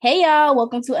Hey y'all,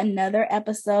 welcome to another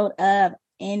episode of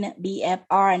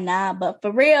NBFR. Nah, but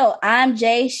for real, I'm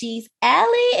Jay, she's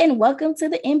Allie, and welcome to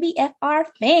the NBFR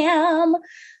fam.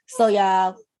 So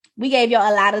y'all, we gave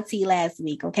y'all a lot of tea last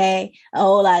week, okay? A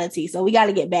whole lot of tea. So we got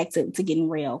to get back to getting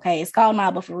real, okay? It's called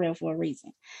Nah, but for real for a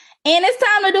reason. And it's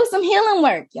time to do some healing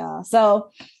work, y'all.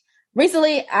 So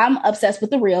recently, I'm obsessed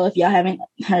with The Real. If y'all haven't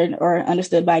heard or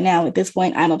understood by now, at this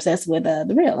point, I'm obsessed with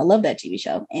The Real. I love that TV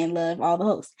show and love all the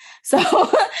hosts. So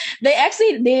they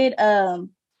actually did a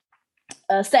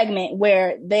segment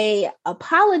where they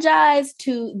apologize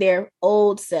to their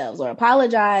old selves or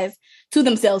apologize to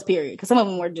themselves, period. Because some of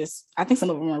them were I think some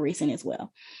of them were recent as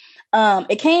well.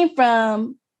 It came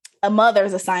from a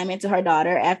mother's assignment to her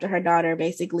daughter after her daughter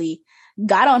basically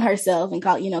got on herself and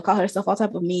call herself all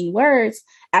type of mean words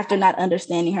after not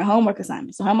understanding her homework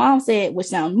assignment. So her mom said, which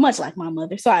sounds much like my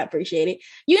mother, so I appreciate it.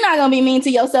 You're not gonna be mean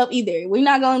to yourself either. We're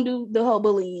not gonna do the whole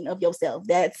bullying of yourself.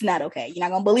 That's not okay. You're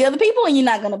not gonna bully other people, and you're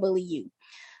not gonna bully you.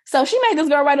 So she made this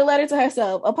girl write a letter to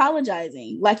herself,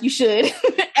 apologizing like you should,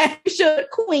 and should,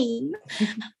 queen.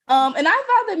 And I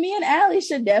thought that me and Allie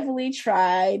should definitely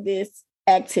try this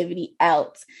activity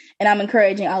out, and I'm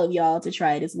encouraging all of y'all to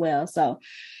try it as well. So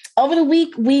over the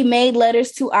week, we made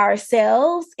letters to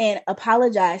ourselves and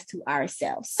apologized to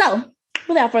ourselves. So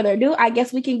without further ado, I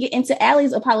guess we can get into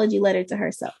Allie's apology letter to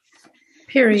herself.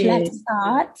 Period. Would you like to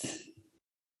start?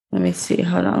 Let me see.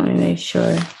 Hold on. Let me make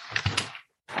sure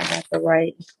I got the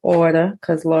right order.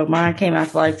 Because, Lord, mine came out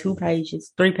to like 2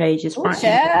 pages, 3 pages. Ooh,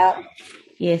 child.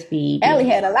 Yes, baby. Allie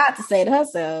had a lot to say to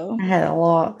herself. I had a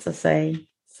lot to say.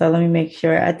 So let me make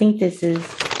sure. I think this is...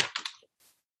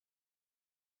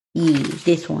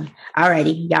 this one.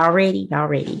 Alrighty. Y'all ready? Y'all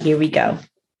ready? Here we go.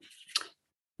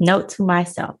 Note to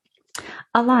myself.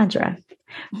 Alondra,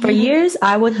 for years,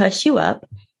 I would hush you up.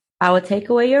 I would take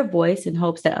away your voice in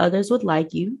hopes that others would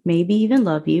like you, maybe even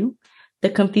love you. The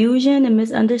confusion and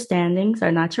misunderstandings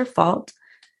are not your fault.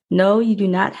 No, you do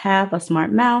not have a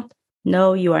smart mouth.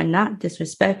 No, you are not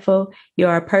disrespectful. You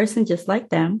are a person just like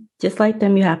them. Just like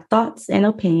them, you have thoughts and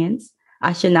opinions.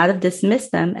 I should not have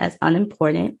dismissed them as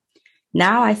unimportant.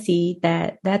 Now I see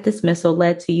that dismissal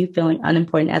led to you feeling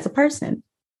unimportant as a person.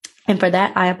 And for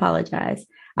that, I apologize.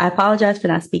 I apologize for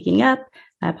not speaking up.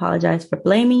 I apologize for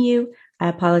blaming you. I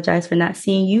apologize for not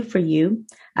seeing you for you.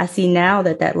 I see now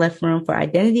that left room for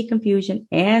identity confusion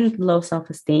and low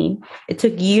self-esteem. It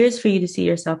took years for you to see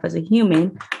yourself as a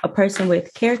human, a person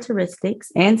with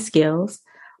characteristics and skills.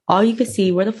 All you could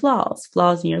see were the flaws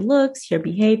in your looks, your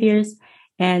behaviors.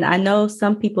 And I know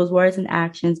some people's words and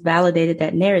actions validated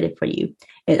that narrative for you.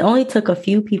 It only took a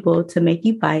few people to make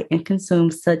you bite and consume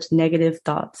such negative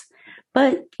thoughts.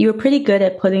 But you were pretty good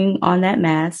at putting on that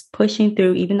mask, pushing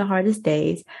through even the hardest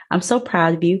days. I'm so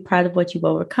proud of you, proud of what you've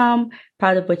overcome,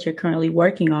 proud of what you're currently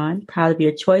working on, proud of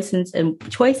your choices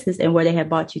and where they have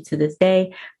brought you to this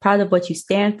day, proud of what you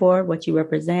stand for, what you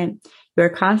represent. You're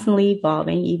constantly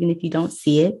evolving, even if you don't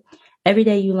see it. Every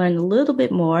day you learn a little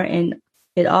bit more, and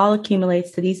it all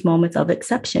accumulates to these moments of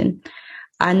exception.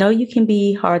 I know you can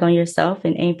be hard on yourself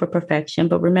and aim for perfection,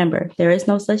 but remember, there is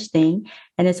no such thing,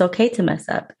 and it's okay to mess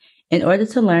up. In order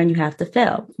to learn, you have to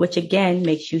fail, which again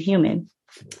makes you human.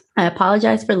 I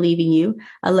apologize for leaving you.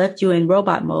 I left you in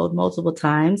robot mode multiple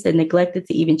times and neglected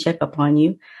to even check up on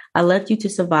you. I left you to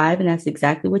survive, and that's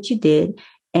exactly what you did.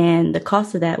 And the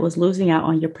cost of that was losing out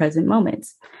on your present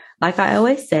moments. Like I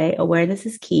always say, awareness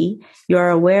is key. You are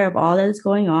aware of all that is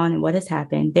going on and what has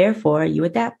happened. Therefore, you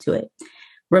adapt to it.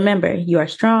 Remember, you are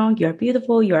strong, you are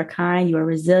beautiful, you are kind, you are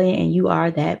resilient, and you are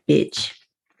that bitch.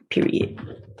 Period.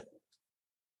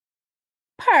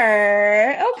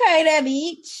 Okay, that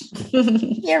beach.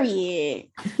 Period.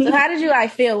 So how did you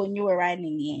feel when you were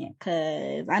writing it?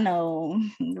 Because I know,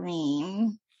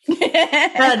 did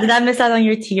I miss out on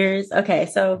your tears? Okay,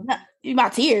 so my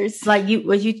tears. Like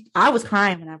I was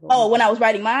crying when I wrote. Oh, when I was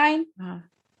writing mine? Uh-huh.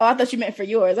 Oh, I thought you meant for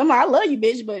yours. I'm like, I love you,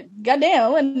 bitch, but goddamn, I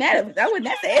wasn't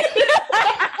that sad.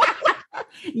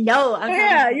 No,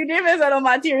 you did miss out on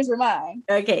my tears for mine.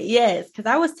 Okay, yes, because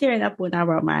I was tearing up when I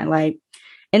wrote mine. Like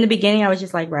in the beginning, I was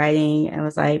just like writing, and it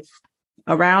was like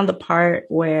around the part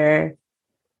where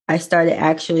I started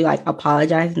actually like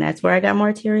apologizing. That's where I got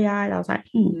more teary eyed. I was like,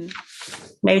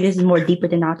 maybe this is more deeper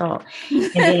than I thought.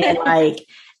 And then like,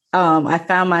 I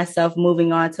found myself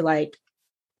moving on to like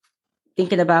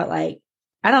thinking about like,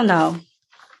 I don't know.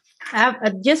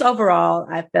 Just overall,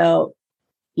 I felt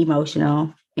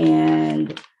emotional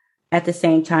and at the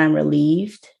same time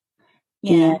relieved.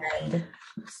 Yeah. And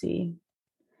let's see,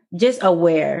 just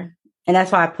aware. And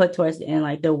that's why I put towards the end,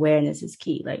 like the awareness is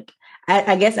key. Like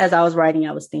I guess as I was writing,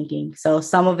 I was thinking. So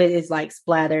some of it is like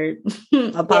splattered.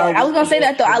 Yeah, I was gonna say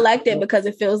that though. I liked it because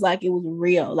it feels like it was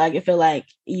real. Like it felt like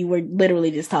you were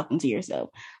literally just talking to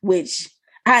yourself, which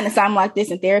I had to sound like this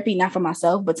in therapy, not for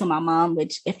myself, but to my mom,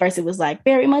 which at first it was like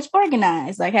very much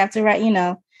organized. Like have to write,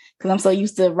 because I'm so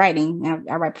used to writing.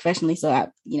 I write professionally, so I,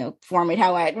 form it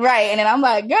how I write. And then I'm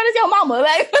like, girl, this your mama.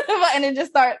 Like, and then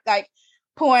just start like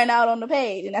pouring out on the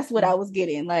page. And that's what I was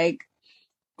getting. Like,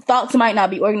 thoughts might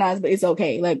not be organized, but it's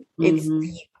okay. Like it's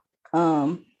deep.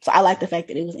 So I like the fact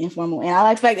that it was informal, and I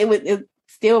like the fact it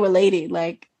still related.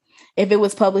 Like if it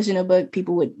was published in a book,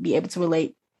 people would be able to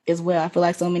relate as well. I feel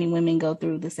like so many women go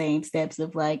through the same steps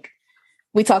of like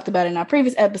we talked about in our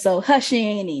previous episode,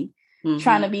 hushing and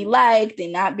trying to be liked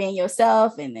and not being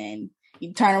yourself, and then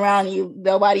you turn around and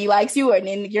nobody likes you, and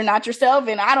then you're not yourself,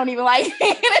 and I don't even like it.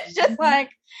 It's just like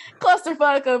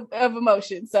clusterfuck of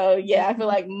emotion. So yeah, I feel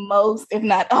like most, if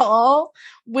not all,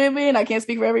 women, I can't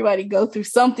speak for everybody, go through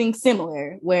something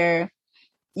similar where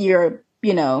we're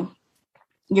so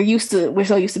used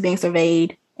to being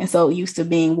surveyed and so used to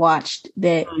being watched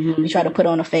that we try to put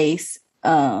on a face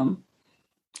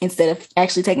instead of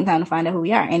actually taking time to find out who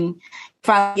we are. And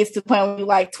finally gets to the point where you're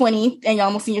like 20 and you're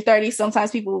almost in your 30s.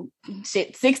 Sometimes people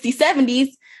 60s, 70s,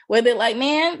 where they're like,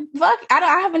 man, fuck, I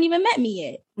haven't even met me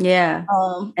yet. Yeah.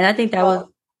 And I think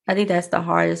that's the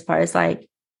hardest part. It's like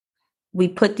we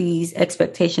put these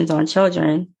expectations on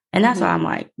children. And that's why I'm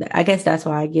like, I guess that's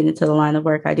why I get into the line of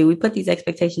work I do. We put these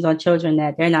expectations on children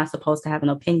that they're not supposed to have an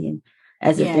opinion,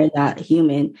 as if they're not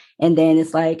human. And then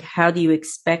it's like, how do you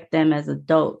expect them as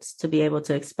adults to be able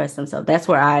to express themselves? That's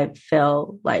where I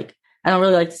felt like, I don't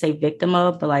really like to say victim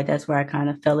of, but like that's where I kind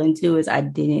of fell into, is I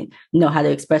didn't know how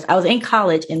to express. I was in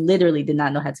college and literally did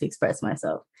not know how to express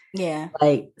myself. Yeah.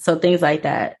 Like, so things like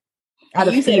that.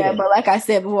 You say that, but like I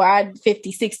said before, I had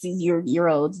 50,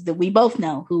 60-year-olds that we both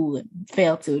know who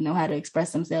fail to know how to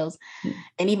express themselves.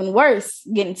 And even worse,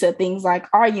 getting to things like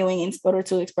arguing in order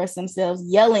to express themselves,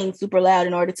 yelling super loud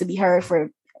in order to be heard for,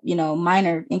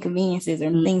 minor inconveniences or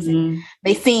things that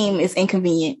they seem is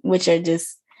inconvenient, which are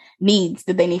just needs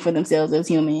that they need for themselves as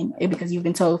human, because you've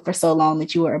been told for so long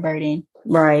that you were a burden.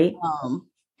 Right.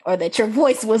 Or that your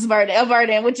voice was a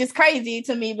burden, which is crazy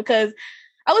to me, because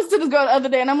I listened to this girl the other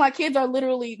day and I'm like, kids are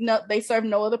literally, they serve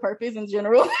no other purpose in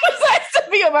general besides to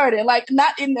be a burden. Like,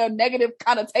 not in a negative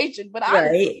connotation, but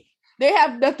honestly, they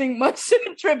have nothing much to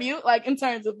contribute, like in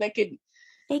terms of they could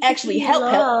actually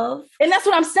help. And that's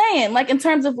what I'm saying. Like in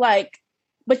terms of like,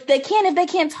 but they can't if they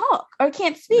can't talk or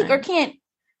can't speak or can't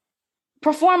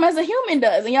perform as a human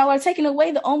does. And y'all are taking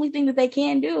away the only thing that they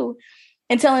can do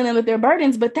and telling them that they're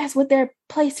burdens, but that's what they're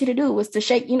placed here to do, was to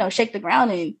shake the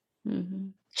ground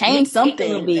and change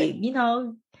something.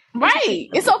 Right.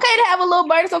 It's okay to have a little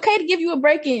burden. It's okay to give you a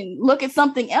break and look at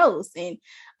something else. And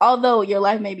although your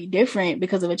life may be different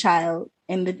because of a child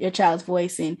and your child's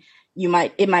voice, and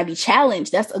it might be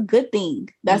challenged, that's a good thing.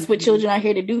 That's what children are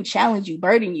here to do: challenge you,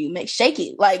 burden you, shake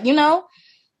it,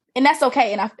 and that's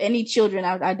okay. And any children,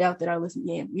 I doubt that are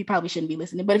listening. Yeah, you probably shouldn't be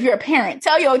listening. But if you're a parent,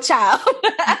 tell your child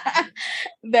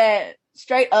that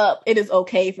straight up, it is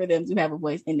okay for them to have a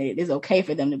voice, and it is okay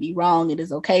for them to be wrong. It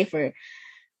is okay for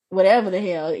whatever the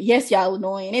hell. Yes, y'all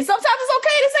annoying. And sometimes it's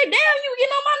okay to say, damn, you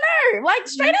getting on my nerve. Like,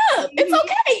 straight up. It's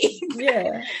okay.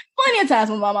 Yeah. Plenty of times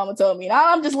when my mama told me, and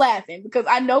I'm just laughing because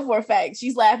I know for a fact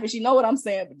she's laughing. She know what I'm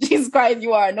saying, but Jesus Christ,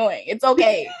 you are annoying. It's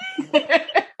okay.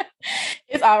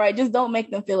 It's all right. Just don't make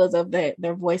them feel as if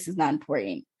their voice is not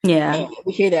important. Yeah. And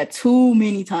we hear that too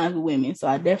many times with women. So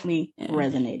I definitely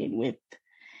resonated with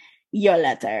your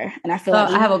letter. And I feel like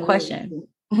I have a question.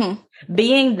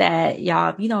 Being that,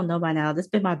 y'all, if you don't know by now, this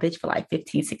been my bitch for like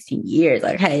 15, 16 years.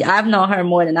 Like, hey, I've known her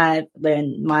more than more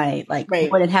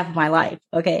than half of my life.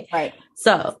 Okay. Right.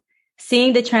 So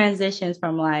seeing the transitions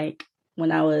from like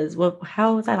when I was,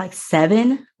 how was I, like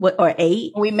 7 or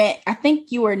 8? We met, I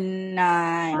think you were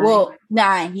 9. Well,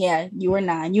 9. Yeah, you were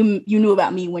 9. You knew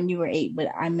about me when you were 8, but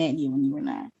I met you when you were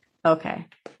 9. Okay.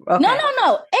 No. 8. How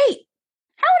old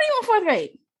are you in 4th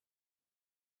grade?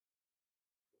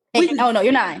 No,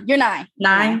 you're 9. You're 9.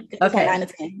 9? Okay. 9 to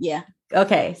 10. Yeah.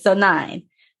 Okay. So 9.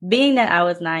 Being that I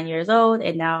was 9 years old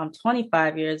and now I'm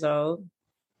 25 years old,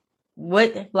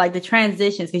 what, like the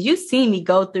transitions, because you've seen me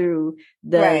go through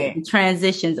the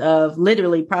transitions of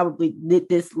literally probably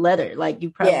this letter. Like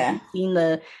you probably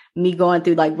seen me going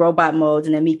through like robot modes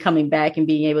and then me coming back and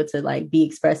being able to like be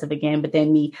expressive again. But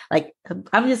then me, like,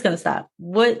 I'm just going to stop.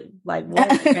 What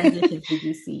transitions did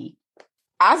you see?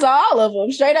 I saw all of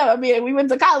them straight up. I mean, we went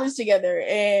to college together,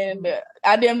 and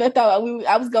I damn near thought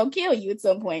I was gonna kill you at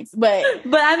some points. But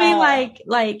I mean,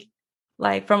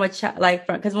 Like from a child, like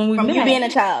because when we from met, you being a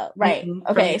child, right? Mm-hmm.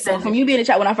 Okay, so from you being a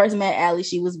child, when I first met Allie,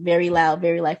 she was very loud,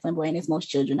 very like flamboyant, as most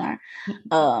children are.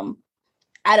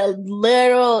 At a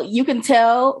little, you can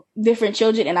tell different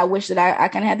children, and I wish that I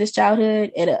kind of had this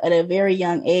childhood at a very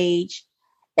young age.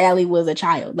 Allie was a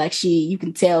child, like you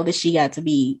can tell that she got to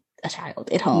be a child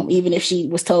at home, even if she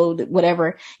was told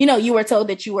whatever, you were told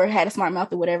that you had a smart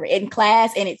mouth or whatever in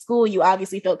class and at school, you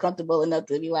obviously felt comfortable enough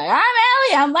to be like, I'm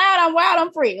Allie, I'm loud, I'm wild,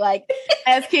 I'm free, like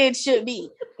as kids should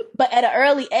be. But at an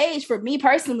early age, for me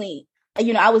personally,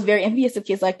 I was very envious of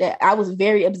kids like that. I was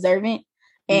very observant,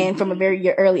 and from a very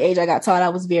early age, I got taught I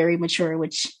was very mature,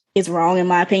 which is wrong in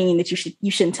my opinion, that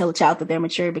you shouldn't tell a child that they're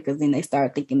mature, because then they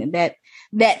start thinking that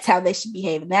that's how they should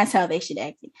behave and that's how they should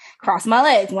act. Cross my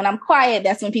legs. When I'm quiet,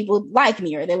 that's when people like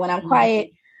me, or that when I'm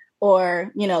quiet,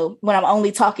 or, when I'm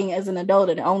only talking as an adult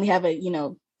and only have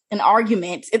an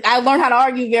argument. I learned how to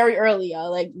argue very early,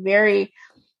 y'all.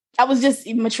 I was just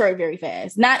mature very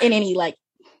fast, not in any like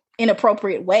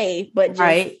inappropriate way, but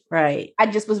just, right. I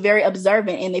just was very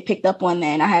observant, and they picked up on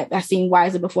that. And I seen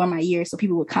wiser before my years, so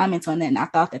people would comment on that, and I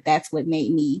thought that that's what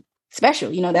made me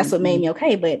special. That's what made me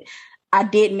okay. But I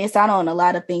did miss out on a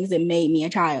lot of things that made me a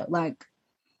child, like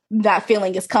not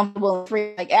feeling as comfortable and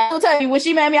free. Like, I'll tell you, when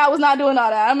she made me, I was not doing all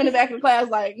that. I'm in the back of the class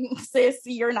like, sis,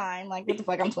 you're 9. Like, what the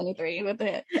fuck? I'm 23. What the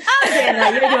heck?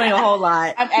 You're doing a whole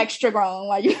lot. I'm extra grown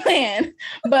while you're playing.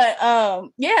 But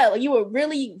yeah, you were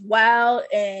really wild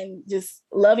and just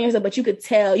loving yourself. But you could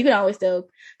always tell,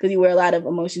 because you wear a lot of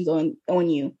emotions on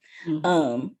you.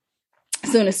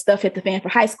 As soon as stuff hit the fan for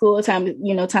high school, time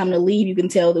to leave, you can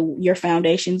tell your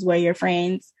foundations were your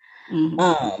friends.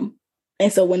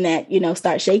 And so when that,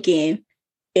 start shaking,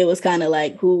 it was kind of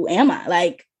like, who am I?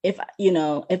 Like, if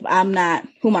I'm not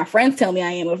who my friends tell me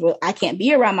I am, if I can't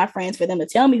be around my friends for them to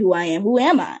tell me who I am, who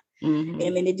am I? And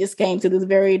then it just came to this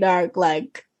very dark,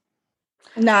 like,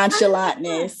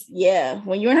 nonchalantness. Yeah.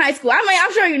 When you're in high school, I mean,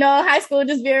 I'm sure high school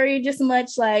just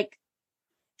much like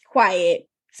quiet,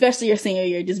 especially your senior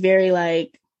year, just very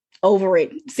like over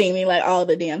it, seeming like all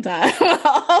the damn time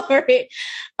over it.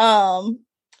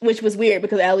 Which was weird,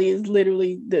 because Allie is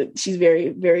literally she's very,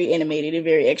 very animated and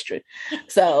very extra.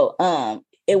 So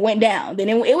it went down. Then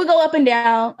it would go up and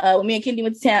down. When me and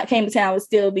Kendi came to town, it would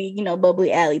still be,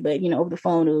 bubbly Allie, but over the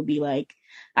phone it would be like,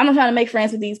 I'm not trying to make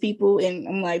friends with these people. And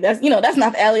I'm like, that's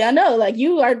not the Allie I know. Like,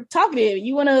 you are talkative,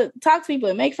 you want to talk to people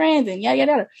and make friends and yada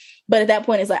yada yada. But at that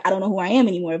point, it's like, I don't know who I am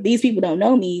anymore. If these people don't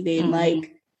know me, then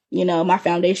like, my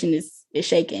foundation is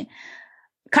shaking.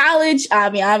 College, I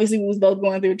mean, obviously we was both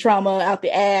going through trauma out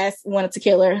the ass, wanted to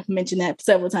kill her, mentioned that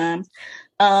several times.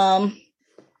 And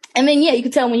then, yeah, you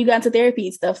could tell when you got into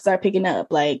therapy, stuff started picking up.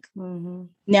 Like,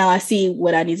 now I see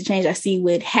what I need to change. I see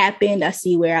what happened. I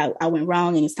see where I went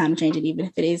wrong, and it's time to change it, even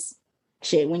if it is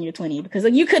shit when you're 20, because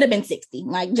like, you could have been 60.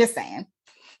 Like, just saying.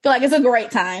 I feel like it's a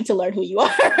great time to learn who you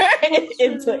are in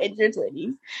your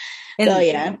 20s. And so,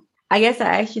 yeah. I guess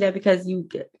I asked you that because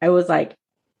I was like,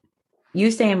 you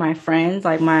saying my friends,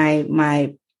 like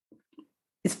my,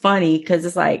 it's funny because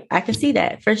it's like, I can see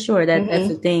that for sure. That's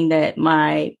the thing, that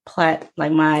my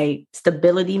my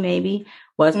stability maybe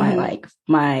was the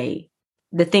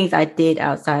things I did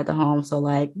outside the home. So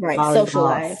like social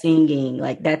life, singing,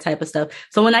 like that type of stuff.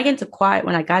 So when I got into choir,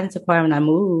 when I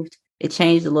moved, it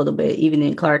changed a little bit. Even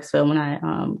in Clarksville, when I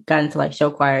got into like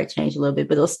show choir, it changed a little bit,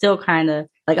 but it was still kind of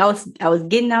like, I was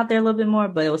getting out there a little bit more,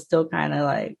 but it was still kind of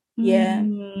like, yeah.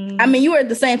 I mean, you were at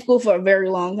the same school for a very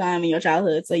long time in your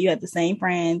childhood, so you had the same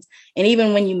friends. And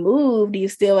even when you moved, you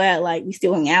still had we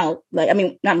still hung out. Like, I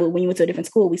mean, not moved, when you went to a different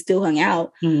school, we still hung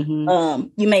out. You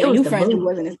made new friends who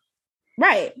wasn't as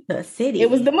right. The city. It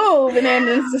was the move, and then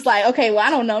it's just like, okay, well, I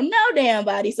don't know no damn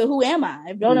body, so who am I?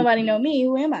 If don't nobody know me,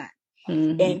 who am I?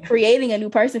 And creating a new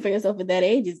person for yourself at that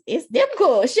age it's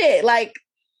difficult. Shit, like.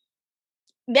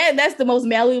 That's the most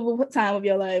malleable time of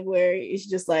your life, where it's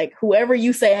just like, whoever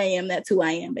you say I am, that's who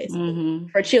I am, basically.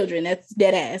 For children, that's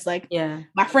dead ass. Like,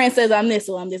 my friend says I'm this,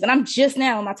 so I'm this. And I'm just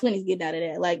now in my 20s getting out of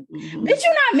that. Like, bitch,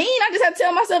 you're not mean. I just had to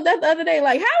tell myself that the other day.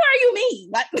 Like, how are you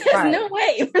mean? Like, there's no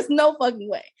way. There's no fucking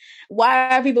way.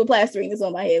 Why are people plastering this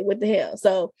on my head? What the hell?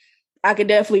 So I could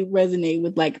definitely resonate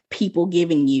with like people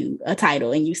giving you a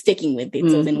title and you sticking with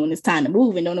it. So then when it's time to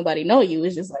move and don't nobody know you,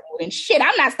 it's just like, well, then shit,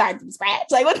 I'm not starting from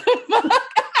scratch. Like, what the fuck?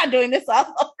 I'm not doing this all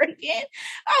over again.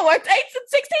 I worked 8 to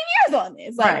 16 years on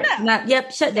this. Like, no.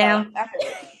 Shut down.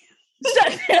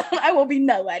 Shut down. I will be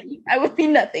nobody. I will be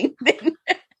nothing.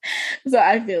 So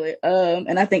I feel it.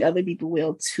 And I think other people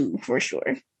will too, for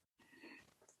sure.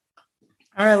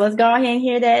 All right, let's go ahead and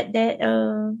hear that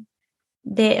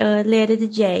letter to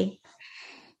Jay.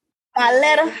 My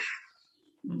letter.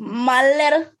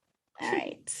 All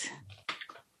right.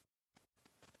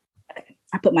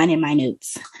 I put mine in my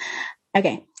notes.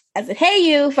 Okay. I said, hey,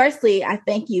 you. Firstly, I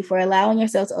thank you for allowing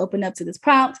yourself to open up to this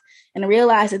prompt and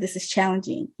realize that this is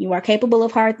challenging. You are capable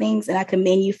of hard things, and I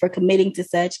commend you for committing to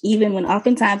such, even when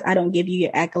oftentimes I don't give you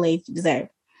your accolades you deserve.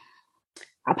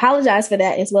 I apologize for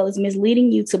that, as well as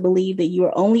misleading you to believe that you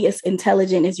are only as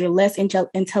intelligent as your less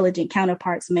intelligent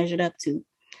counterparts measured up to.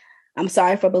 I'm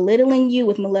sorry for belittling you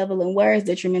with malevolent words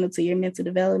detrimental to your mental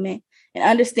development, and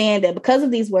understand that because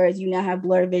of these words, you now have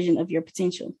blurred vision of your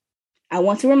potential. I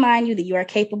want to remind you that you are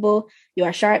capable, you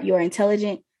are sharp, you are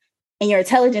intelligent, and your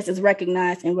intelligence is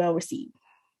recognized and well received.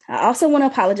 I also want to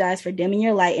apologize for dimming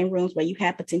your light in rooms where you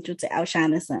have potential to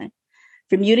outshine the sun,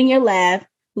 for muting your laugh,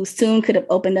 whose tune could have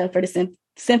opened up for the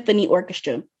symphony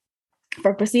orchestra,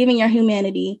 for perceiving your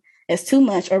humanity as too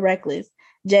much or reckless.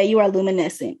 Jay, you are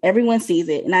luminescent. Everyone sees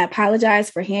it, and I apologize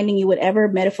for handing you whatever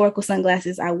metaphorical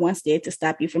sunglasses I once did to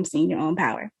stop you from seeing your own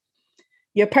power.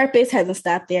 Your purpose hasn't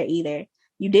stopped there either.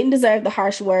 You didn't deserve the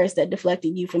harsh words that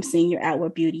deflected you from seeing your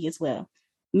outward beauty as well.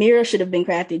 Mirrors should have been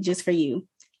crafted just for you.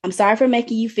 I'm sorry for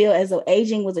making you feel as though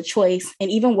aging was a choice, and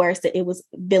even worse, that it was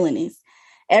villainous.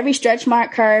 Every stretch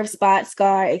mark, curve, spot,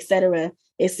 scar, etc.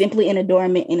 is simply an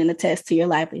adornment and an attest to your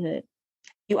livelihood.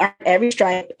 You earn every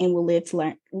stripe and will live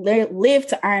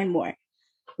to earn more.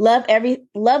 Love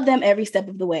them every step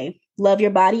of the way. Love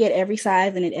your body at every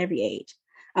size and at every age.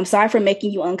 I'm sorry for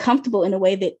making you uncomfortable in a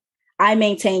way that I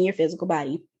maintain your physical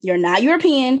body. You're not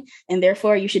European, and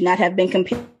therefore you should not have been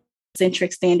compared to a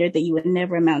centric standard that you would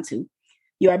never amount to.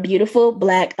 You are beautiful,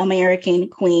 Black, American,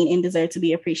 queen, and deserve to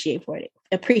be appreciated for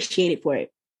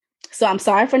it. So I'm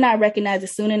sorry for not recognizing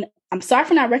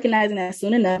that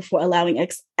soon enough for allowing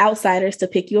outsiders to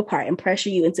pick you apart and pressure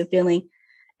you into feeling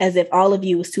as if all of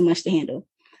you was too much to handle.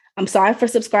 I'm sorry for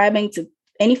subscribing to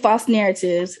any false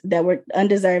narratives that were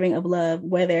undeserving of love,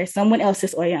 whether someone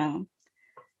else's or your own.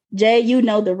 Jay, you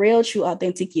know the real, true,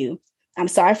 authentic you. I'm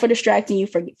sorry for distracting you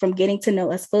from getting to know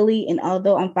us fully. And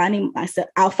although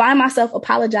I'll find myself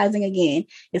apologizing again.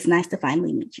 It's nice to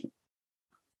finally meet you.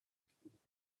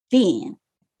 Then.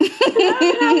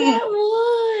 That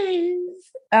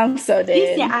was. I'm so dead.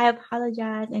 He said, I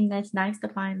apologize, and that's nice to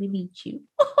finally meet you.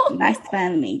 Nice to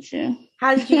finally meet you.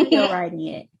 How did you feel writing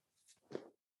it?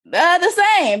 The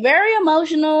same. Very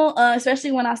emotional,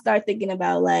 especially when I start thinking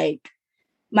about like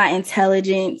my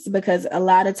intelligence, because a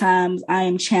lot of times I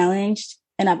am challenged,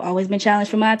 and I've always been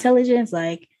challenged for my intelligence,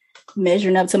 like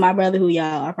measuring up to my brother, who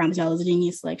I promise y'all is a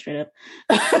genius, like straight up.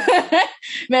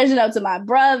 Measuring up to my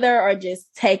brother, or just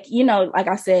like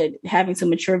I said, having to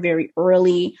mature very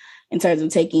early in terms of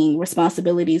taking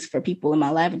responsibilities for people in my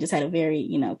life, and just had a very,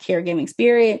 caregiving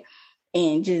spirit,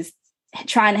 and just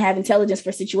trying to have intelligence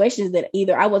for situations that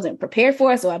either I wasn't prepared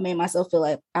for, so I made myself feel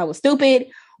like I was stupid,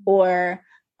 or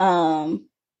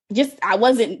just I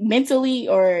wasn't mentally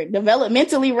or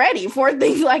developmentally ready for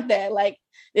things like that. Like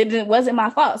it wasn't my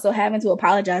fault. So having to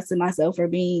apologize to myself for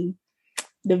being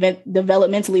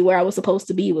developmentally where I was supposed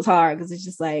to be was hard, because it's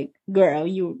just like, girl,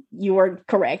 you were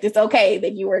correct. It's okay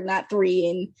that you were not 3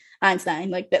 in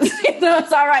Einstein. Like that's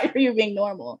it's all right for you being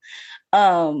normal.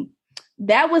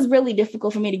 That was really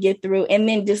difficult for me to get through. And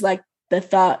then just like the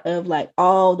thought of like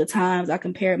all the times I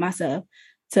compared myself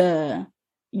to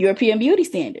European beauty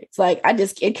standards. Like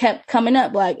it kept coming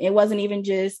up. Like it wasn't even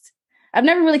just, I've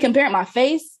never really compared my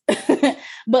face,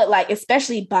 but like,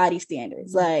 especially body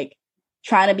standards, like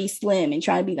trying to be slim and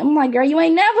trying to be, I'm like, girl, you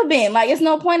ain't never been. Like, it's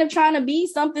no point of trying to be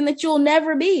something that you'll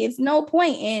never be. It's no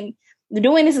point. And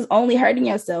doing this is only hurting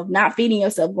yourself, not feeding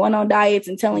yourself, going on diets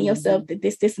and telling yourself that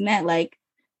this and that. Like,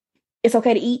 it's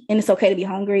okay to eat, and it's okay to be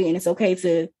hungry, and it's okay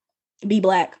to be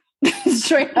Black.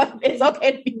 Straight up, it's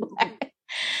okay to be Black.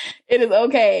 It is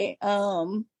okay.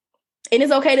 It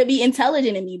is okay to be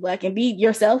intelligent and be Black, and be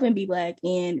yourself and be Black,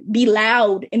 and be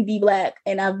loud and be Black.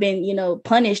 And I've been,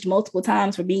 punished multiple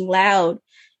times for being loud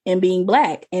and being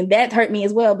Black. And that hurt me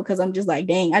as well, because I'm just like,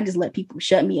 dang, I just let people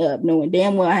shut me up knowing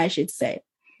damn well I had shit to say.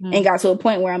 And got to a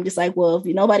point where I'm just like, well, if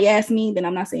nobody asks me, then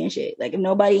I'm not saying shit. Like if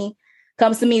nobody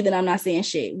comes to me, then I'm not saying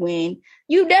shit. When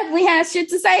you definitely had shit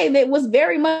to say that was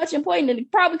very much important, and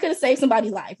it probably could have saved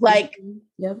somebody's life. Like,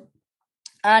 yep.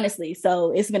 Honestly.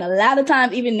 So it's been a lot of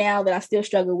times, even now, that I still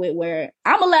struggle with, where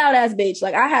I'm a loud ass bitch.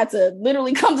 Like I had to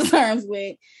literally come to terms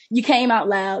with, you came out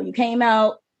loud, you came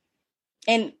out,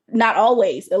 and not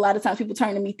always. A lot of times people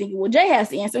turn to me thinking, well, Jay has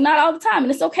the answer. Not all the time.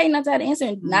 And it's okay not to have the answer,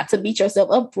 and not to beat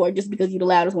yourself up for it just because you're the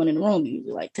loudest one in the room.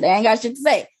 You're like, today I ain't got shit to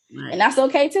say. Right. And that's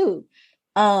okay too.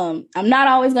 I'm not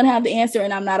always going to have the answer,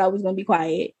 and I'm not always going to be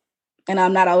quiet. And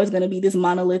I'm not always going to be this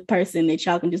monolith person that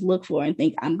y'all can just look for and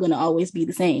think I'm going to always be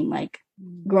the same, like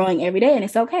growing every day. And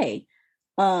it's okay.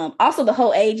 Also the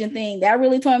whole aging thing that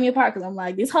really tore me apart because I'm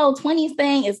like, this whole 20s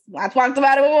thing is, I talked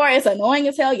about it before, it's annoying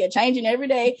as hell. You're changing every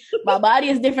day. My body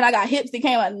is different. I got hips that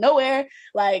came out of nowhere,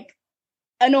 like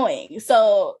annoying.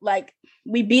 So like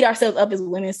we beat ourselves up as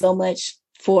women so much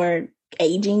for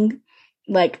aging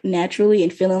like naturally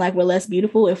and feeling like we're less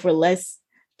beautiful if we're less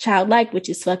childlike, which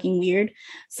is fucking weird.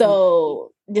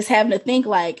 So just having to think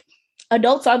like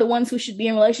adults are the ones who should be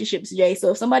in relationships, Jay.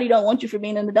 So if somebody don't want you for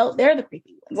being an adult, they're the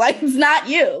creepy ones. Like it's not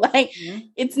you. Like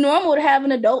it's normal to have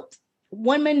an adult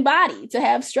woman body, to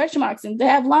have stretch marks and to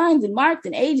have lines and marks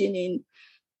and aging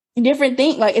and different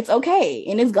things. Like it's okay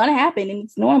and it's gonna happen and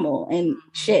it's normal. And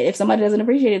shit, if somebody doesn't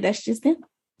appreciate it, that's just them.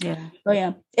 Yeah. So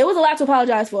yeah, it was a lot to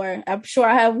apologize for. I'm sure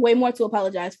I have way more to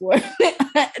apologize for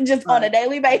just on a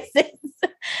daily basis.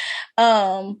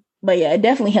 But yeah, it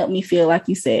definitely helped me feel, like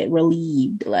you said,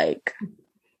 relieved. Like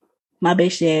my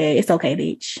bitch said, "It's okay,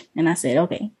 bitch," and I said,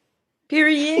 "Okay."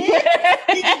 Period.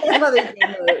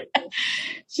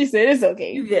 She said, "It's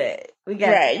okay. You good? We got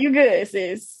right. You good,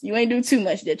 sis. You ain't do too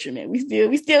much detriment. We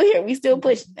still here. We still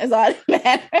pushing. That's all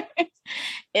that matters.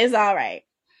 It's all right."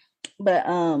 But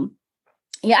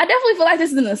yeah, I definitely feel like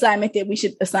this is an assignment that we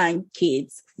should assign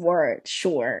kids for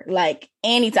sure. Like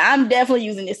anytime, I'm definitely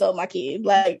using this on my kids.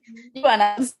 Like you are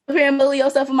not sit here and bully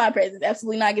yourself in my presence.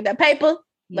 Absolutely not. Get that paper.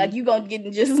 Like you gonna get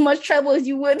in just as much trouble as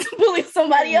you would to bully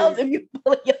somebody else if you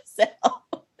bully yourself.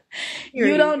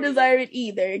 You don't deserve it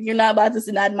either. You're not about to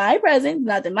sit not in my presence,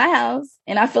 not in my house.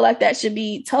 And I feel like that should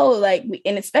be told. Like,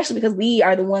 and especially because we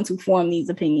are the ones who form these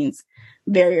opinions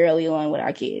very early on with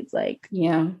our kids. Like,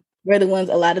 yeah. We're the ones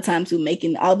a lot of times who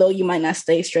making, although you might not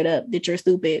stay straight up that you're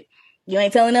stupid, you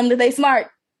ain't telling them that they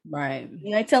smart. Right.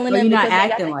 You ain't telling them you're not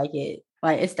acting like it.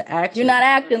 Like it's the action. You're not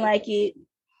acting like it.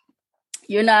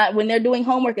 You're not, when they're doing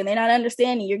homework and they're not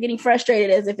understanding, you're getting frustrated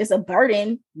as if it's a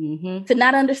burden to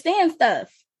not understand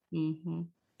stuff.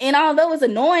 And although it's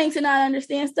annoying to not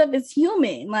understand stuff, it's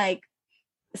human. Like,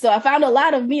 so I found a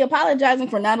lot of me apologizing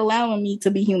for not allowing me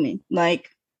to be human. Like,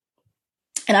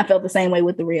 and I felt the same way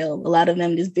with the real. A lot of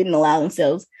them just didn't allow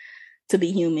themselves to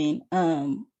be human.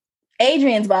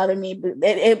 Adrian's bothered me, but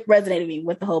it resonated me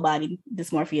with the whole body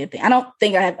dysmorphia thing. I don't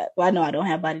think I have, well, I know I don't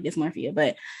have body dysmorphia,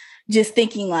 but just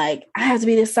thinking like I have to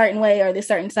be this certain way or this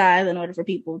certain size in order for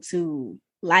people to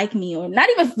like me, or not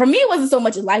even for me, it wasn't so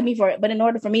much as like me for it, but in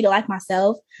order for me to like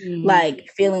myself,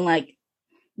 like feeling like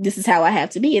this is how I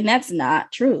have to be. And that's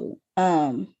not true.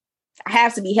 I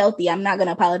have to be healthy. I'm not going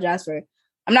to apologize for,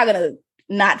 I'm not going to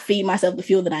not feed myself the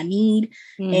fuel that I need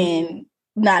and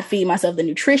not feed myself the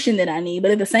nutrition that I need.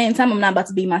 But at the same time, I'm not about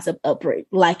to beat myself up for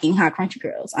liking hot crunchy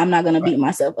girls. I'm not going to beat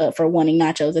myself up for wanting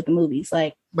nachos at the movies.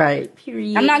 Like,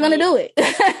 period. I'm not going to do it.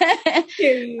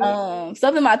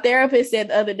 Something my therapist said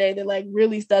the other day that like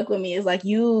really stuck with me is like,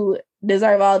 you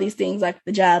deserve all these things, like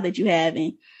the job that you have.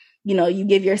 And, you know, you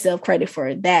give yourself credit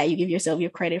for that. You give yourself your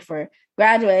credit for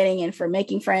graduating and for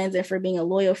making friends and for being a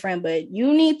loyal friend, but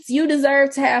you deserve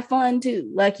to have fun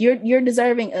too. Like you're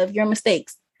deserving of your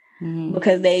mistakes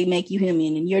because they make you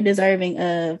human, and you're deserving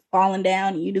of falling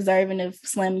down, and you deserving of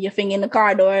slamming your finger in the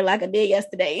car door like I did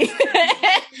yesterday.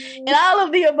 And all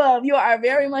of the above. You are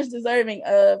very much deserving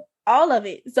of all of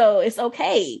it. So it's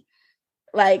okay.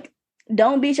 Like,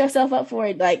 don't beat yourself up for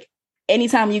it. Like,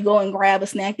 anytime you go and grab a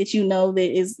snack that you know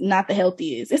that is not the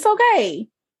healthiest, it's okay.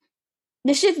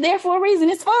 This shit's there for a reason.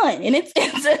 It's fun. And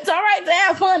it's all right to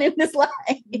have fun in this life.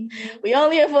 We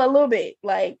only here for a little bit.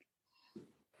 Like,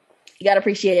 you got to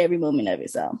appreciate every moment of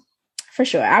it. So, for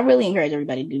sure. I really encourage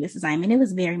everybody to do this assignment. It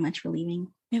was very much relieving.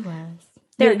 It was.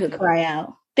 Get a good cry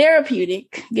out.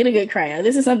 Therapeutic. Get a good cry out.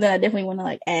 This is something I definitely want to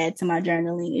like add to my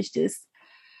journaling. It's just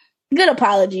good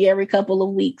apology every couple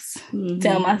of weeks.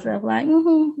 Tell myself like,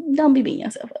 don't be beating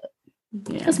yourself up.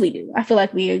 Because we do. I feel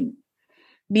like we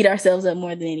beat ourselves up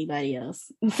more than anybody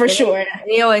else, for sure.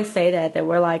 They always say that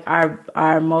we're like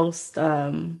our most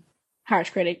harsh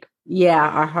critic. Yeah,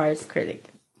 our harsh critic.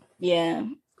 Yeah,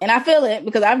 and I feel it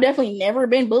because I've definitely never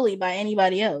been bullied by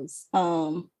anybody else.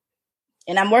 And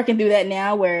I'm working through that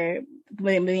now, where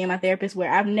me and my therapist,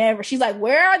 where I've never. She's like,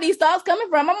 "Where are these thoughts coming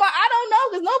from?" I'm like, "I don't know,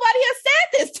 because nobody has said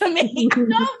this to me. I don't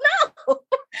know.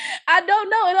 I don't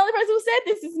know. And the only person who said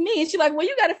this is me." And she's like, "Well,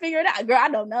 you got to figure it out, girl. I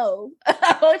don't know.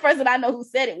 The only person I know who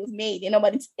said it was me. Didn't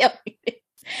nobody tell me this.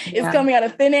 It's coming out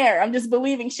of thin air. I'm just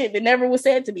believing shit that never was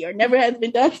said to me or never has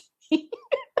been done to me."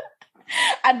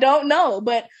 I don't know,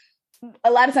 but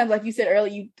a lot of times, like you said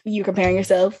earlier, you're comparing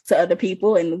yourself to other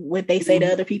people and what they say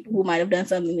to other people who might have done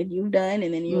something that you've done,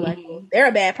 and then you're like, well, they're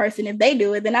a bad person if they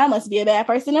do it, then I must be a bad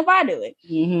person if I do it.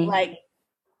 Like,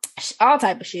 all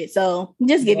type of shit. So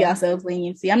just give yourselves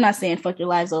leniency. I'm not saying fuck your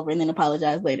lives over and then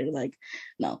apologize later. Like,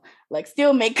 no, like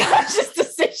still make conscious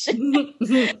decisions.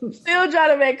 Still try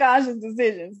to make conscious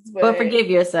decisions. But forgive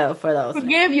yourself for those.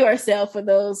 Forgive yourself for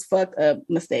those fucked up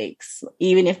mistakes,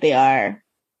 even if they are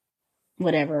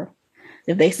whatever.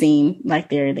 If they seem like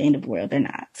they're the end of the world, they're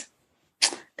not.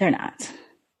 They're not.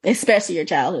 Especially your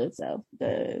childhood self.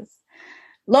 Because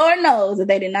Lord knows that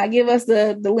they did not give us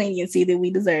the leniency that we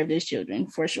deserved as children,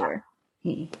 for sure.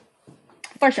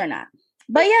 For sure not.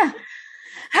 But yeah.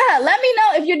 Let me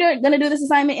know if you're going to do this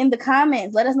assignment in the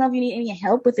comments. Let us know if you need any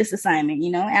help with this assignment.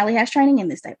 You know, Allie has training in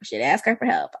this type of shit. Ask her for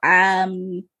help.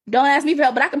 Don't ask me for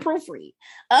help, but I can proofread.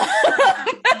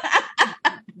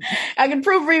 I can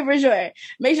proofread for sure.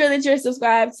 Make sure that you're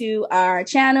subscribed to our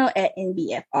channel at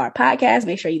NBFR Podcast.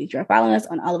 Make sure that you're following us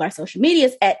on all of our social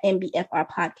medias at NBFR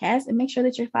Podcast. And make sure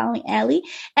that you're following Allie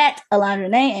at Alondra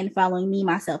Nay and following me,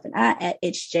 myself, and I at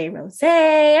It's J Rose.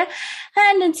 And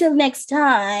until next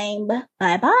time,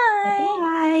 bye-bye.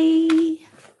 Bye.